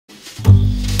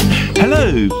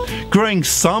Hello! Growing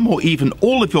some or even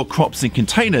all of your crops in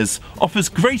containers offers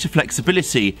greater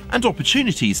flexibility and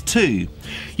opportunities too.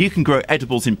 You can grow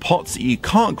edibles in pots that you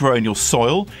can't grow in your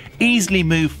soil, easily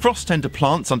move frost-tender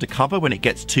plants under cover when it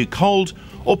gets too cold,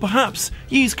 or perhaps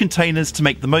use containers to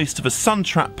make the most of a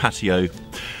sun-trapped patio.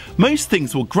 Most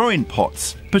things will grow in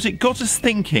pots, but it got us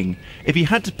thinking, if you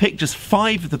had to pick just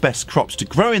 5 of the best crops to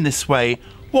grow in this way,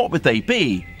 what would they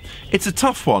be? It's a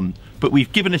tough one, but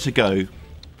we've given it a go.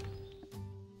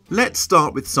 Let's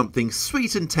start with something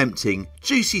sweet and tempting,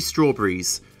 juicy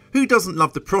strawberries. Who doesn't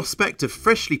love the prospect of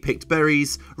freshly picked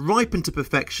berries ripened to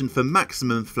perfection for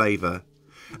maximum flavour?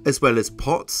 As well as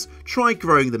pots, try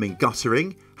growing them in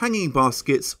guttering, hanging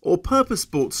baskets or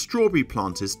purpose-bought strawberry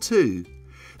planters too.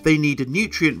 They need a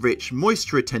nutrient-rich,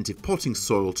 moisture-retentive potting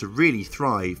soil to really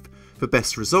thrive. For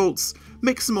best results,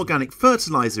 mix some organic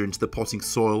fertiliser into the potting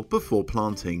soil before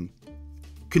planting.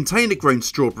 Container-grown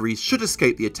strawberries should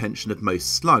escape the attention of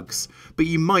most slugs, but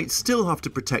you might still have to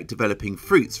protect developing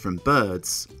fruits from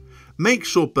birds. Make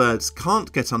sure birds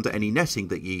can't get under any netting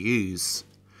that you use.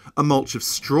 A mulch of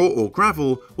straw or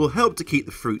gravel will help to keep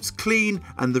the fruits clean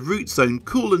and the root zone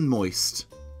cool and moist.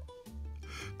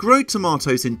 Grow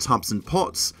tomatoes in tubs and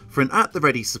pots for an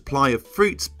at-the-ready supply of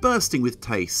fruits bursting with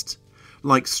taste.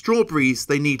 Like strawberries,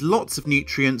 they need lots of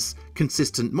nutrients,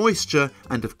 consistent moisture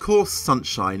and of course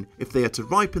sunshine if they are to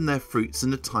ripen their fruits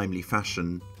in a timely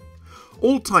fashion.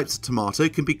 All types of tomato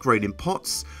can be grown in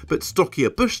pots, but stockier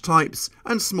bush types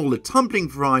and smaller tumbling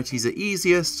varieties are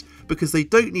easiest because they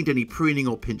don't need any pruning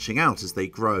or pinching out as they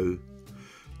grow.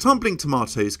 Tumbling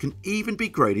tomatoes can even be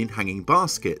grown in hanging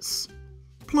baskets.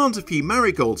 Plant a few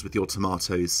marigolds with your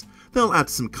tomatoes. They'll add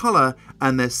some colour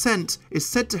and their scent is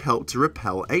said to help to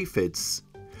repel aphids.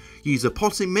 Use a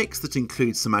potting mix that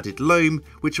includes some added loam,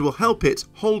 which will help it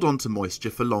hold on to moisture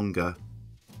for longer.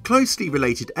 Closely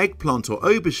related eggplant or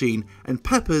aubergine and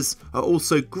peppers are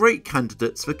also great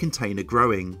candidates for container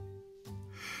growing.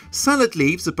 Salad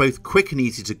leaves are both quick and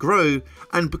easy to grow,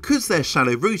 and because they're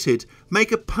shallow rooted,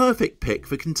 make a perfect pick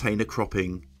for container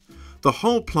cropping. The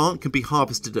whole plant can be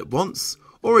harvested at once,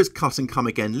 or as cut and come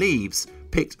again leaves,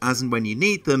 picked as and when you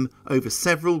need them over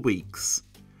several weeks.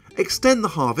 Extend the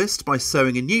harvest by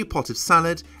sowing a new pot of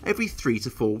salad every 3 to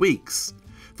 4 weeks.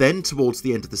 Then, towards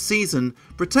the end of the season,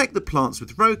 protect the plants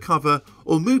with row cover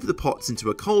or move the pots into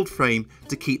a cold frame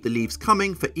to keep the leaves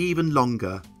coming for even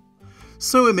longer.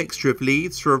 Sow a mixture of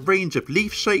leaves for a range of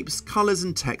leaf shapes, colours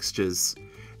and textures.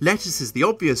 Lettuce is the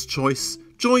obvious choice,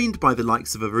 joined by the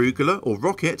likes of arugula or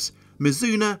rocket,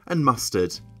 mizuna and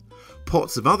mustard.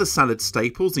 Pots of other salad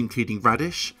staples including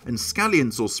radish and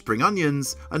scallions or spring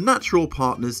onions are natural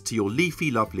partners to your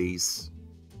leafy lovelies.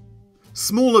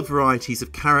 Smaller varieties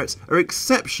of carrot are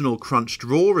exceptional crunched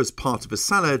raw as part of a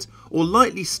salad or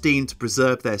lightly steamed to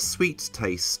preserve their sweet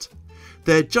taste.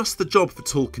 They're just the job for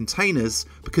tall containers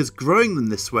because growing them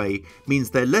this way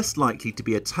means they're less likely to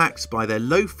be attacked by their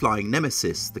low-flying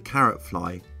nemesis, the carrot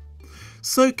fly.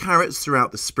 Sow carrots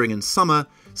throughout the spring and summer,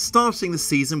 starting the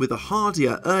season with a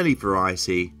hardier early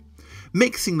variety.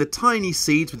 Mixing the tiny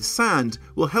seeds with sand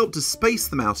will help to space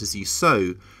them out as you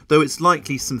sow, though it's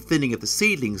likely some thinning of the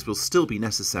seedlings will still be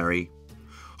necessary.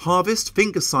 Harvest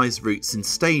finger-sized roots in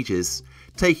stages,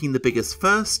 taking the biggest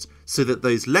first so that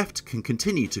those left can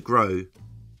continue to grow.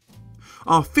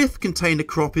 Our 5th container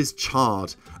crop is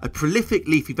chard, a prolific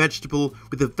leafy vegetable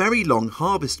with a very long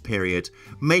harvest period,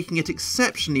 making it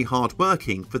exceptionally hard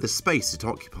working for the space it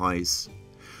occupies.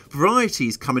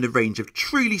 Varieties come in a range of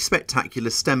truly spectacular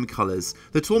stem colours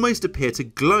that almost appear to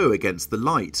glow against the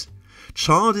light.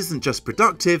 Chard isn't just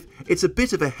productive, it's a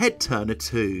bit of a head turner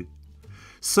too.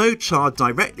 Sow chard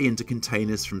directly into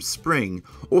containers from spring,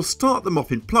 or start them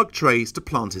off in plug trays to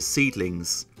plant as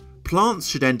seedlings. Plants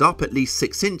should end up at least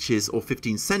 6 inches or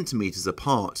 15 centimetres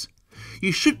apart.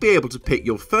 You should be able to pick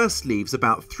your first leaves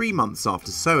about 3 months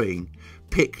after sowing.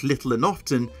 Pick little and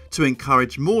often to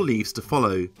encourage more leaves to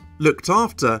follow. Looked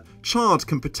after, chard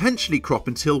can potentially crop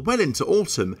until well into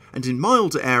autumn and in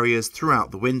milder areas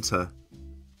throughout the winter.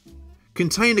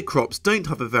 Container crops don't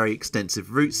have a very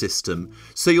extensive root system,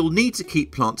 so you'll need to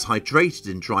keep plants hydrated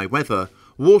in dry weather,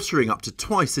 watering up to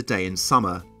twice a day in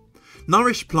summer.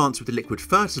 Nourish plants with liquid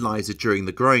fertiliser during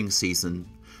the growing season.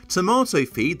 Tomato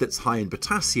feed that's high in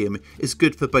potassium is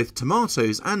good for both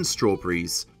tomatoes and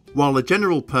strawberries, while a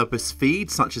general purpose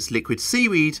feed such as liquid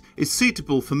seaweed is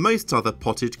suitable for most other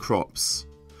potted crops.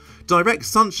 Direct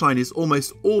sunshine is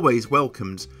almost always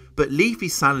welcomed, but leafy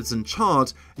salads and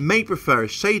chard may prefer a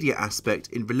shadier aspect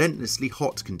in relentlessly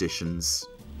hot conditions.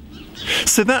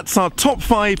 So that's our top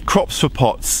 5 crops for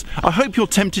pots. I hope you're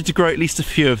tempted to grow at least a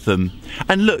few of them.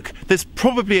 And look, there's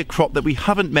probably a crop that we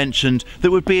haven't mentioned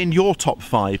that would be in your top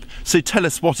 5, so tell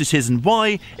us what it is and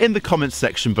why in the comments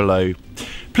section below.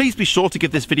 Please be sure to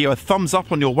give this video a thumbs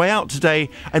up on your way out today,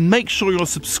 and make sure you're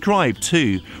subscribed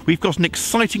too. We've got an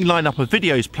exciting lineup of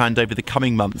videos planned over the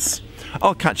coming months.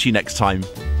 I'll catch you next time.